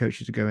these new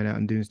coaches are going out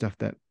and doing stuff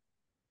that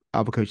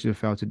other coaches have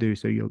failed to do.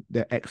 So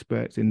they're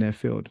experts in their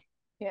field.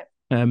 Yeah.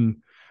 Um,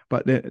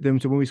 but then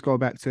so when we scroll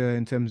back to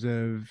in terms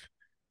of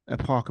a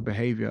Parker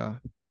behavior,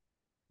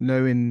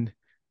 knowing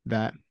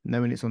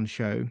it's on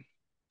show,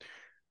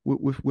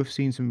 we've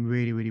seen some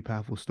really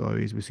powerful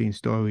stories. We've seen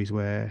stories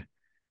where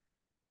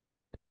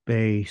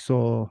they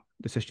saw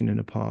the session in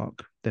the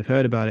park, they've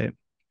heard about it.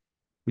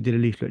 We did a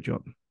leaflet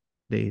drop.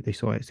 They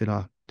saw it, said,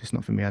 "Ah, this is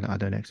not for me. I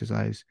don't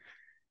exercise."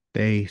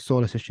 They saw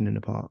the session in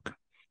the park,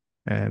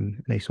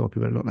 and they saw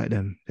people that looked like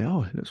them.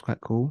 Oh, it looks quite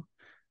cool,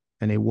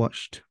 and they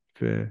watched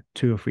for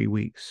 2 or 3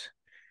 weeks,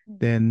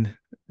 Then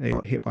they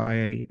got hit by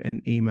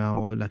an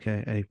email or like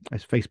a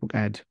Facebook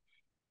ad,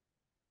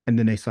 and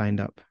then they signed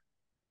up.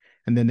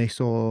 And then they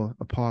saw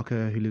a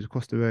Parker who lives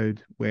across the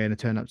road wearing a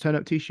turn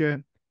up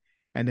t-shirt,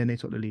 and then they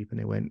took the leap and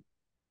they went.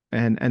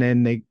 And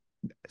then they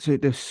so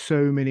there's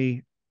so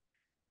many.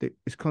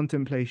 It's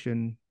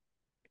contemplation,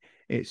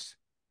 it's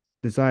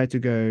desire to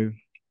go,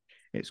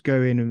 it's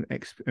going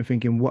and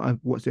thinking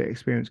what's the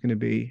experience going to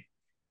be.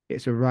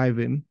 It's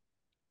arriving,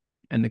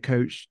 and the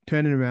coach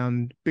turning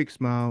around, big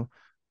smile.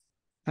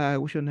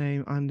 What's your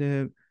name? I'm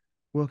the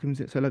welcome.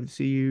 So I love to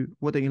see you.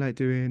 What don't you like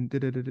doing? Da,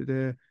 da, da, da,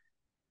 da.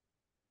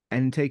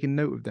 And taking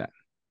note of that.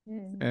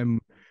 Mm.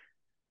 Um,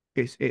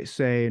 it's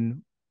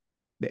saying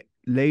the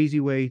lazy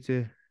way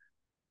to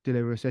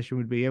deliver a session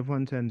would be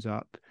everyone turns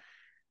up.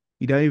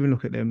 You don't even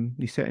look at them.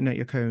 You're setting out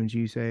your cones.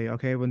 You say,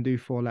 okay, everyone do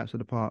 4 laps of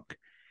the park,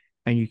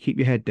 and you keep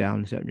your head down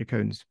and set up your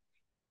cones.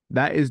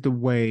 That is the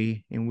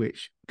way in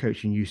which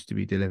coaching used to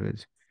be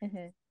delivered.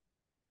 Mm-hmm.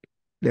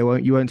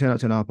 You won't turn up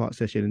to an R park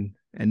session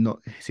and not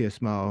see a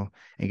smile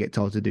and get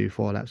told to do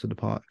 4 laps of the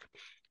park.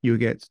 You'll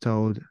get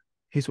told,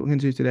 here's what we're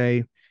gonna do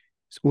today.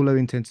 It's all low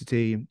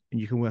intensity and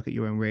you can work at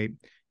your own rate.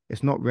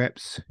 It's not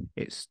reps,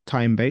 it's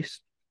time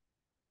based.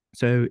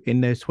 So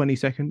in those 20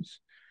 seconds,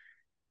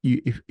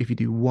 if you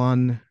do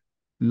one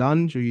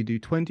lunge or you do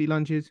 20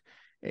 lunges,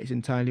 it's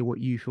entirely what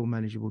you feel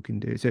manageable can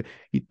do. So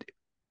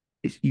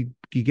you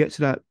get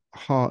to that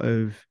heart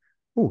of,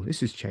 oh, this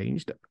has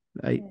changed.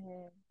 I Mm-hmm.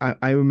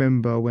 I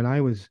remember when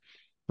I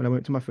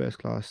went to my first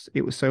class,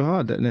 it was so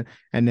hard, and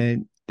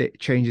then it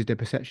changes their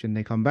perception.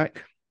 They come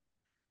back,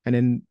 and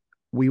then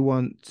we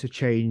want to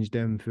change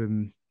them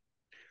from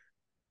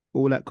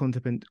all that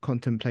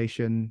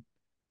contemplation,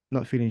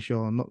 not feeling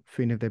sure, not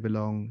feeling if they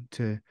belong,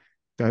 to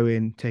go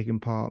in, taking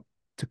part,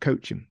 to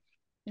coaching.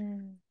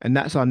 Mm. And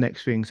that's our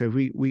next thing. So if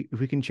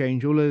we can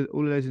change all of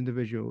those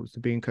individuals to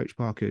being Coach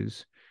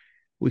Parkers,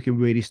 we can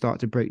really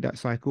start to break that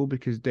cycle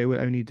because they were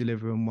only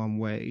delivering one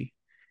way,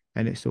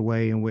 and it's the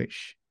way in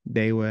which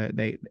they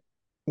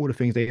all the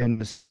things they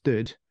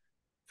understood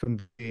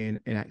from being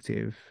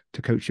inactive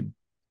to coaching.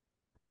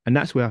 And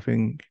that's where I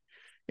think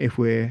if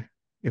we're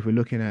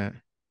looking at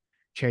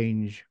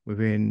change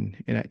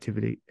within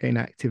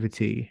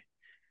inactivity,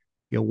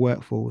 your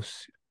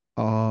workforce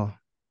are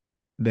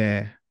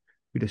there.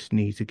 We just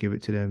need to give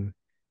it to them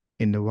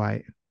in the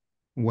right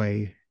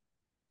way,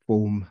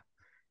 form,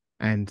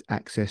 and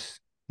access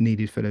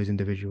needed for those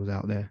individuals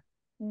out there.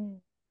 Mm.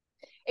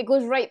 It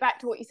goes right back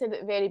to what you said at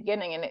the very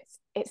beginning, and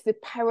it's the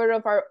power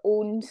of our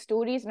own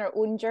stories and our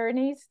own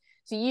journeys.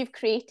 So you've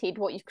created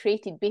what you've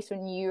created based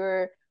on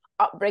your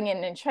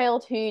upbringing and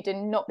childhood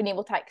and not being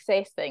able to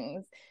access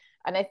things.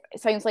 And it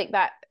sounds like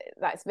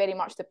that's very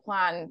much the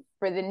plan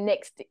for the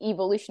next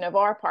evolution of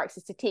our parks,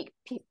 is to take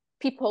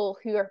people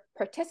who are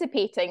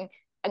participating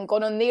and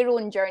gone on their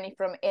own journey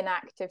from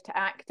inactive to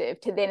active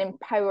to then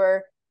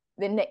empower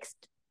the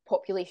next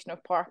population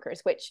of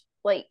parkers, which,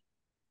 like,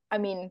 I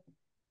mean,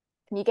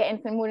 can you get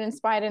anything more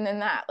inspiring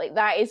than that? Like,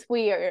 that is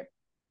where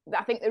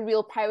I think the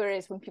real power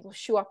is, when people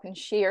show up and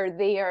share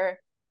their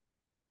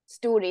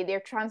story,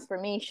 their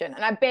transformation.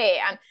 And I bet,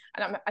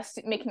 and I'm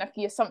making a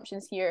few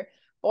assumptions here,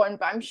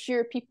 but I'm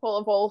sure people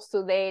have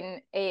also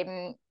then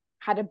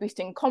had a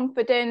boost in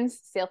confidence,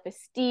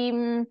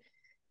 self-esteem,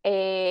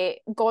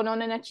 gone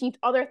on and achieved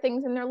other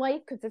things in their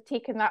life because they've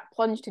taken that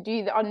plunge to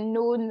do the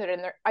unknown. They're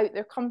in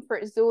their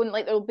comfort zone.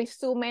 Like, there'll be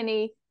so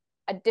many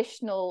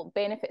additional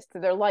benefits to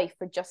their life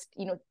for just,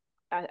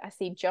 I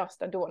say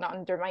just, I don't want to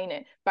undermine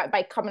it, but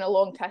by coming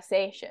along to a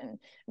session,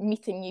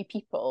 meeting new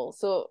people.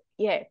 So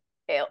yeah,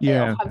 it'll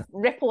Yeah, have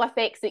ripple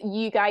effects that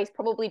you guys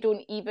probably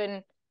don't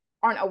even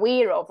aren't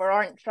aware of or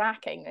aren't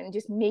tracking, and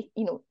just make,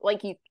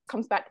 like, you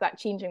comes back to that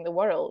changing the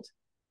world.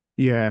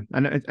 yeah,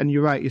 and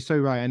you're right. You're so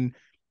right, and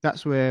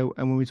that's where,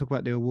 and when we talk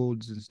about the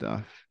awards and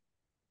stuff,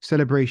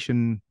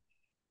 celebration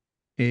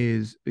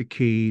is the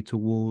key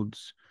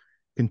towards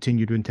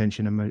continued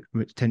retention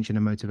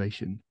and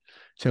motivation.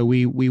 So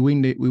we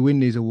win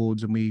these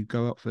awards and we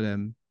go up for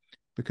them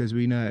because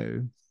we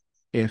know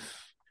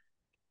if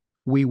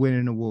we win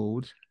an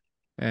award,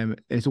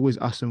 it's always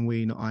us and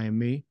we, not I and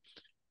me.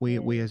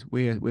 Mm.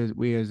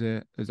 We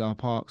as our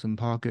parks and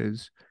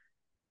parkers,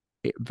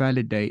 it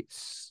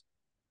validates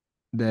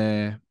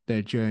their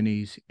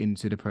journeys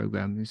into the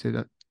program. So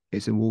that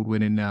it's award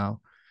winning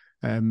now.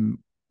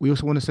 We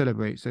also want to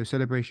celebrate. So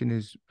celebration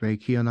is very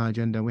key on our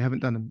agenda. We haven't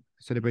done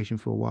a celebration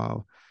for a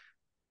while,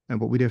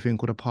 but we do a thing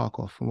called a park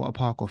off. And what a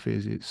park off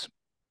is, it's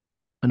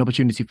an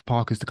opportunity for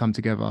parkers to come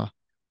together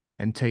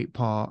and take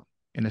part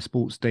in a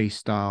sports day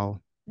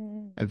style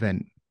Mm.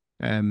 event.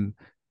 Um,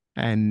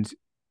 and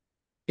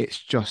it's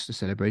just a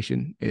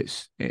celebration.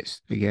 It's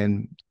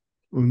again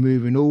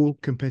removing all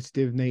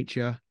competitive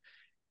nature.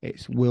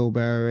 It's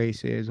wheelbarrow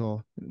races,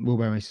 or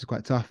wheelbarrow races is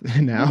quite tough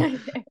now.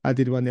 I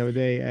did one the other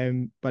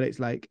day, but it's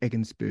like egg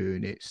and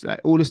spoon. It's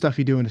like all the stuff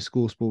you do on a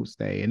school sports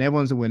day, and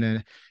everyone's a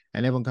winner,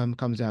 and everyone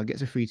comes out,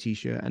 gets a free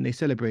t-shirt, and they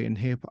celebrate and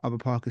hear other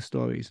Parker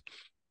stories.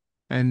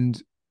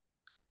 And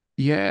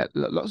yeah,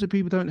 lots of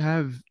people don't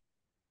have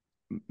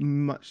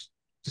much.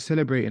 to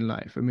celebrate in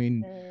life. I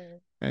mean, Mm,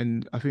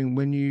 and I think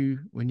when you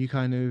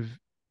kind of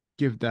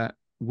give that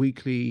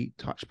weekly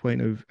touch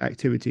point of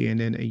activity and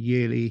then a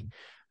yearly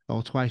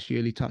or twice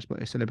yearly touch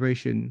point of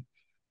celebration,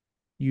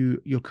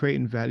 you're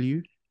creating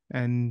value.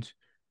 And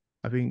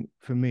I think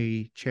for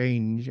me,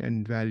 change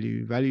and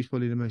value is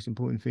probably the most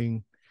important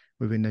thing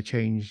within the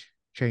change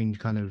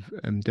kind of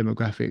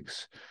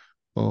demographics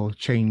or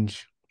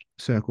change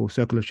circle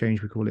of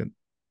change we call it.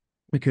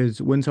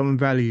 Because when someone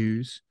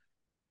values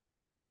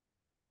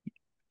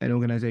an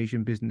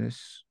organization,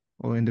 business,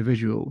 or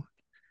individual,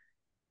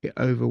 it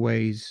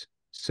overweighs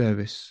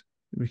service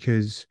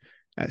because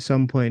at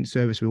some point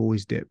service will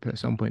always dip. At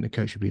some point the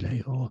coach will be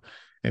late or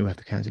they will have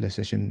to cancel a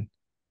session.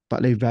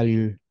 But they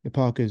value the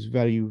Parkers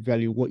value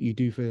what you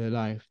do for their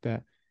life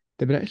that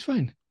they'll be like, it's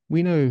fine.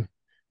 We know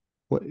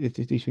what if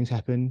these things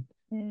happen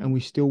and mm, we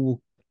still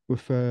will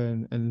refer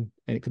and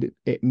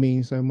it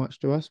means so much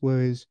to us.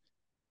 Whereas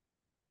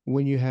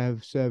when you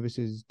have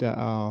services that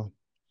are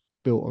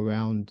built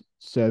around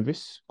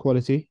service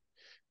quality,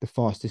 the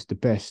fastest, the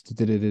best,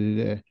 da, da, da,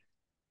 da, da,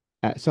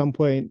 at some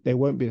point they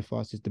won't be the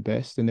fastest, the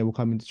best, and they will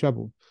come into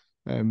trouble.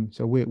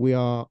 So we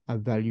are a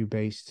value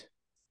based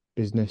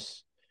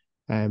business,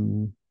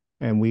 um,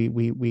 and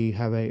we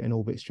have an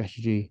orbit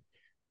strategy,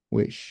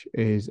 which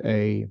is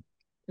a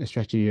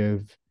strategy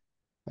of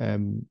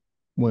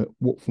what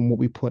from what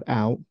we put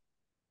out,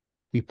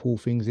 we pull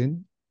things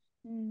in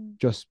mm,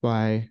 just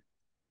by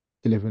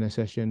delivering a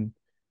session,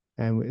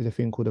 and there's a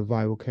thing called a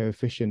viral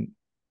coefficient,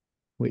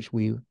 which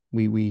we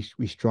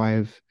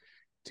strive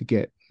to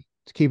get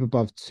to keep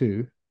above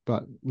 2,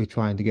 but we're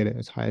trying to get it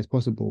as high as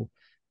possible.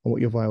 And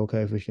what your viral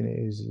coefficient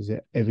is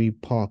that every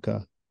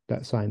Parker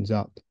that signs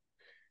up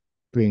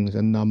brings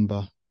a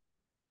number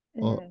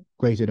or mm.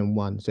 greater than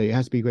 1. So it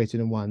has to be greater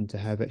than 1 to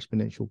have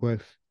exponential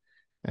growth.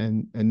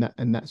 And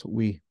that's what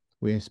we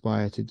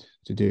aspire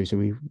to do. So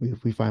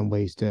we find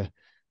ways to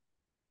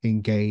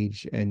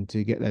engage and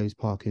to get those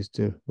Parkers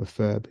to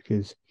refer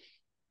because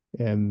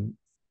um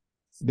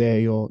they're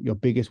your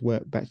biggest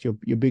work that's your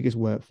biggest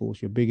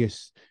workforce, your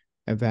biggest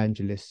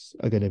evangelists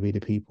are going to be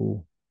the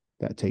people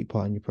that take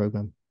part in your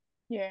program.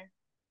 Yeah.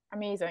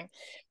 Amazing.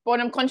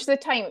 But I'm conscious of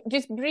time.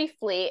 Just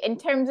briefly, in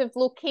terms of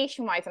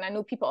location wise, and I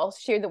know people, I'll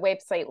share the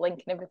website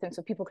link and everything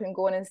so people can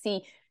go in and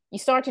see. You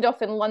started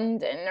off in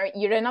London, or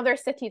you're in other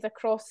cities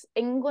across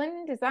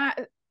England. Is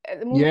that at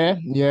the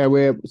moment? Yeah,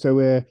 we're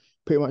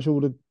pretty much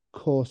all the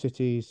core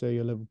cities. So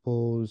your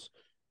Liverpool's,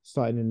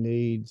 starting in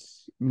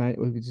Leeds,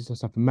 we just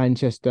stuff in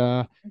Manchester.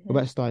 We're Mm-hmm. about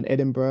to start in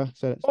Edinburgh,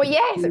 so that's Oh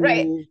yes,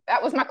 right. cool.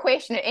 That was my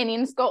question. Any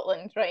in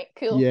Scotland, right?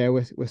 Cool. Yeah,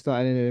 we're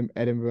starting in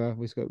Edinburgh.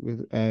 We've got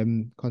with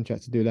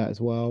contract to do that as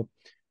well.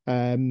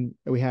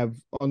 We have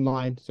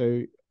online,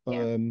 so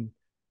Yeah.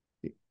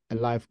 a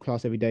live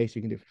class every day, so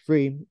you can do it for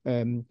free.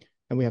 And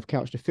we have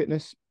Couch to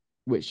Fitness,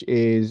 which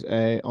is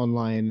a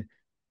online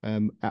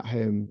at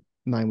home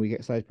 9-week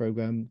exercise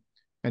program.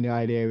 And the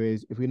idea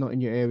is if we're not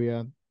in your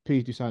area,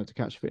 please do sign up to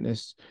Couch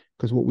Fitness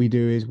because what we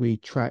do is we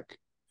track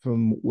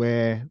from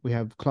where we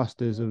have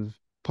clusters of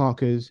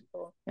Parkers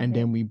Cool. and Mm-hmm.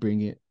 then we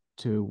bring it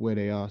to where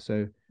they are.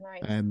 So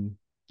Nice. um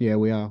yeah,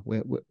 we are.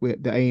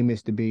 The aim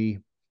is to be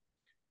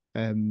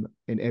in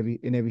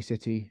every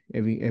city,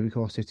 every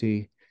core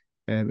city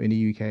in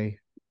the UK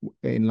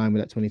in line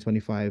with that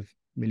 2025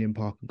 million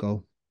Parker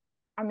goal.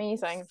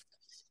 Amazing.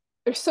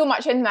 There's so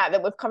much in that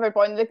that we've covered.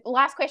 But the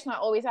last question I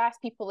always ask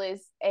people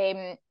is,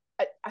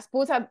 I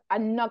suppose a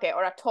nugget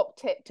or a top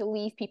tip to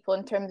leave people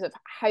in terms of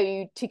how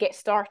to get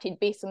started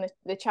based on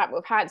the chat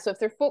we've had. So if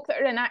there are folk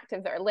that are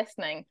inactive that are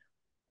listening,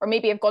 or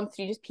maybe have gone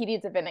through just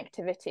periods of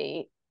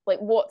inactivity, like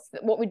what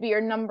would be your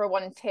number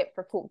one tip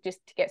for folk just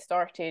to get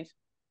started?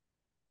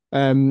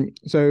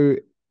 So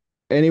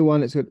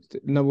anyone that's got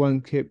number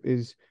one tip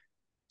is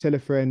tell a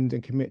friend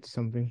and commit to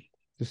something.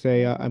 To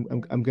say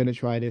Mm, I'm going to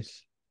try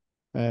this,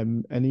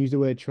 and use the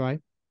word try,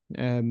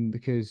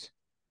 because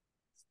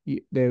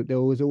there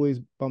was always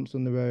bumps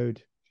on the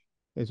road.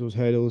 There's always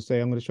hurdles. Say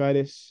I'm going to try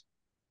this,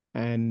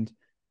 and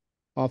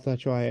after I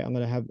try it, I'm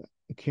going to have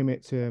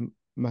commit to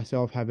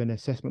myself, have an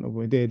assessment of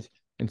what I did,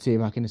 and see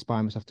if I can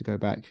inspire myself to go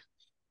back.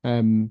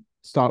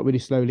 Start really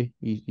slowly.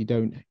 You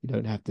don't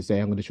have to say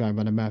I'm going to try and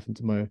run a marathon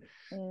tomorrow.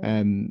 mm,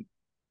 Um,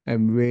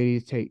 and really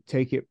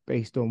take it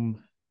based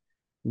on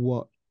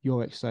what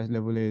your exercise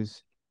level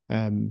is.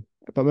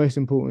 But most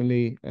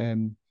importantly,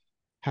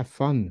 have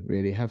fun.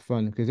 Really have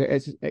fun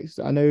because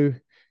I know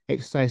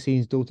exercise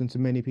seems daunting to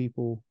many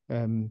people.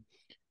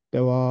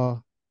 There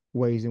are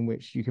ways in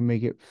which you can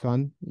make it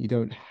fun. You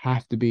don't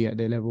have to be at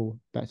their level.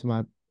 Back to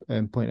my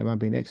point about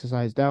being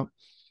exercised out.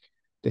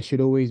 There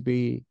should always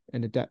be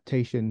an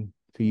adaptation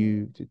for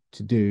you mm,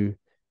 to do,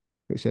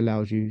 which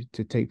allows you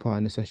to take part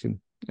in the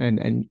session.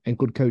 And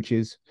good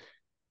coaches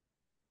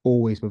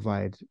always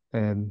provide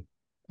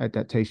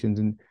adaptations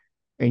and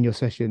in your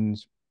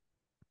sessions.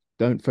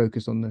 Don't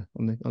focus on the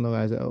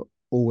guys that are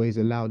always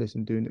the loudest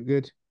and doing it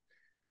good.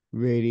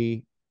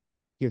 Really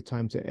give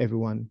time to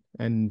everyone.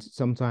 And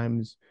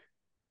sometimes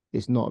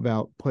it's not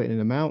about pointing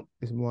them out.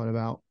 It's more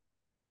about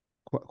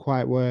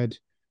quiet word.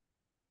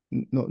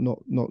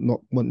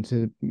 not wanting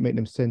to make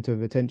them center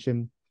of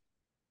attention.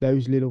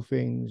 Those little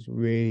things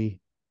really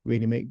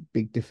make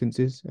big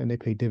differences, and they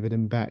pay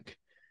dividend back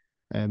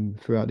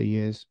throughout the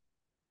years.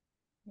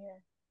 Yeah,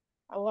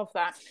 I love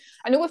that.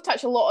 I know we've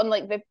touched a lot on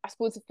like I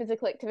suppose the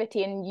physical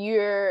activity in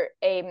your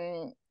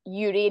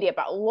area,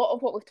 but a lot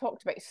of what we've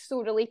talked about is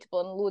so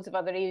relatable in loads of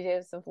other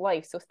areas of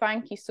life. So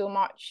thank you so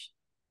much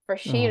for Oh,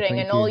 sharing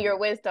and thank all you. your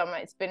wisdom.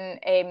 It's been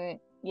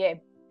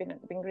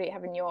been great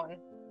having you on.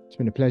 It's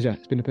been a pleasure.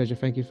 It's been a pleasure.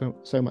 Thank you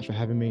so much for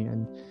having me.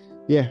 And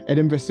yeah,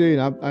 Edinburgh soon.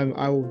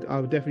 I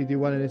will definitely do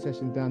one of the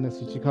sessions down there.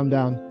 So you should come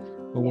down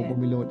when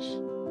we launch.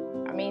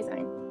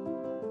 Amazing.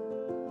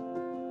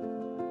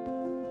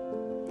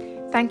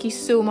 Thank you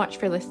so much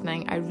for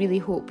listening. I really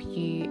hope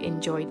you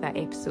enjoyed that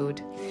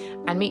episode.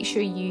 And make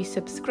sure you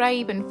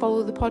subscribe and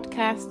follow the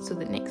podcast so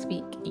that next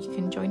week you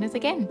can join us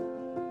again.